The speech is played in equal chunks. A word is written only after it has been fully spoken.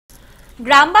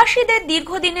গ্রামবাসীদের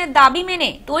দীর্ঘদিনের দাবি মেনে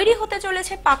তৈরি হতে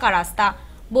চলেছে পাকা রাস্তা।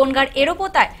 বনগাঁর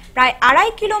এরোপোতায় প্রায়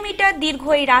 2.5 কিলোমিটার দীর্ঘ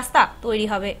এই রাস্তা তৈরি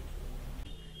হবে।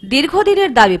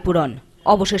 দীর্ঘদিনের দাবি পূরণ,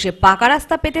 অবশেষে পাকা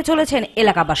রাস্তা পেতে চলেছেন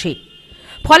এলাকাবাসী।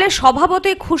 ফলে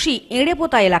স্বভাবতই খুশি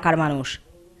এড়েপোতা এলাকার মানুষ।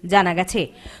 জানা গেছে,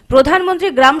 প্রধানমন্ত্রী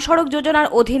গ্রাম সড়ক যোজনার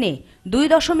অধীনে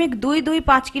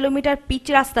 2.225 কিলোমিটার পিচ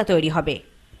রাস্তা তৈরি হবে।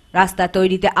 রাস্তা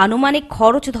তৈরিতে আনুমানিক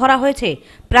খরচ ধরা হয়েছে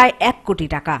প্রায় 1 কোটি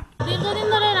টাকা। দীর্ঘদিন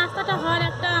ধরে রাস্তাটা হওয়ার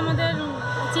একটা আমাদের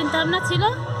চিন্তাভাবনা ছিল,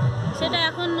 সেটা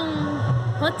এখন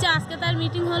হচ্ছে। আজকে তার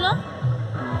মিটিং হলো,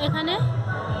 এখানে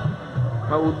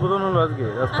উদ্বোধন হলো। আজকে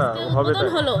রাস্তা উদ্বোধন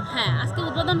হলো। হ্যাঁ, আজকে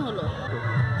উদ্বোধন হলো।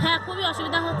 হ্যাঁ, খুবই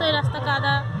অসুবিধা হতো, এই রাস্তা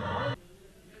কাদা।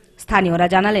 স্থানীয়রা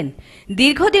জানালেন,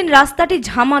 দীর্ঘদিন রাস্তাটি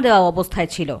ঝামা দেওয়া অবস্থায়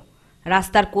ছিল।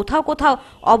 রাস্তার কোথাও কোথাও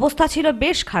অবস্থা ছিল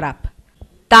বেশ খারাপ।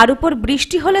 তার উপর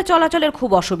বৃষ্টি হলে চলাচলের খুব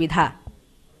অসুবিধা।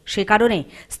 সে কারণে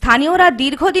স্থানীয়রা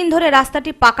দীর্ঘদিন ধরে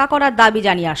রাস্তাটি পাকা করার দাবি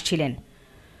জানিয়ে আসছিলেন।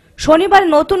 শনিবার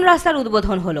নতুন রাস্তার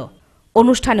উদ্বোধন হলো।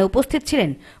 অনুষ্ঠানে উপস্থিত ছিলেন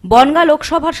বনগাঁ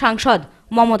লোকসভার সাংসদ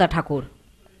মমতা ঠাকুর।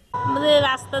 আমাদের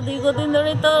রাস্তা দীর্ঘদিন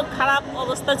ধরে তো খারাপ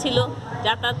অবস্থা ছিল,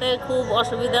 যাতায়াতের খুব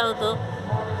অসুবিধা হতো।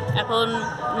 এখন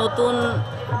নতুন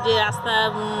যে রাস্তা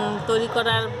তৈরি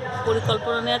করার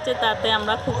পরিকল্পনা নিয়ে আছে, তাতে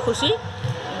আমরা খুব খুশি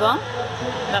এবং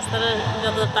রাস্তাটা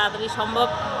যত তাড়াতাড়ি সম্ভব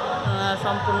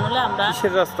সম্পূর্ণ হলে আমরা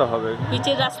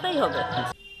পিচের রাস্তাই হবে।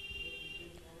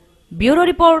 Bureau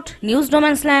report, news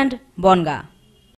no man's land, Bongaon.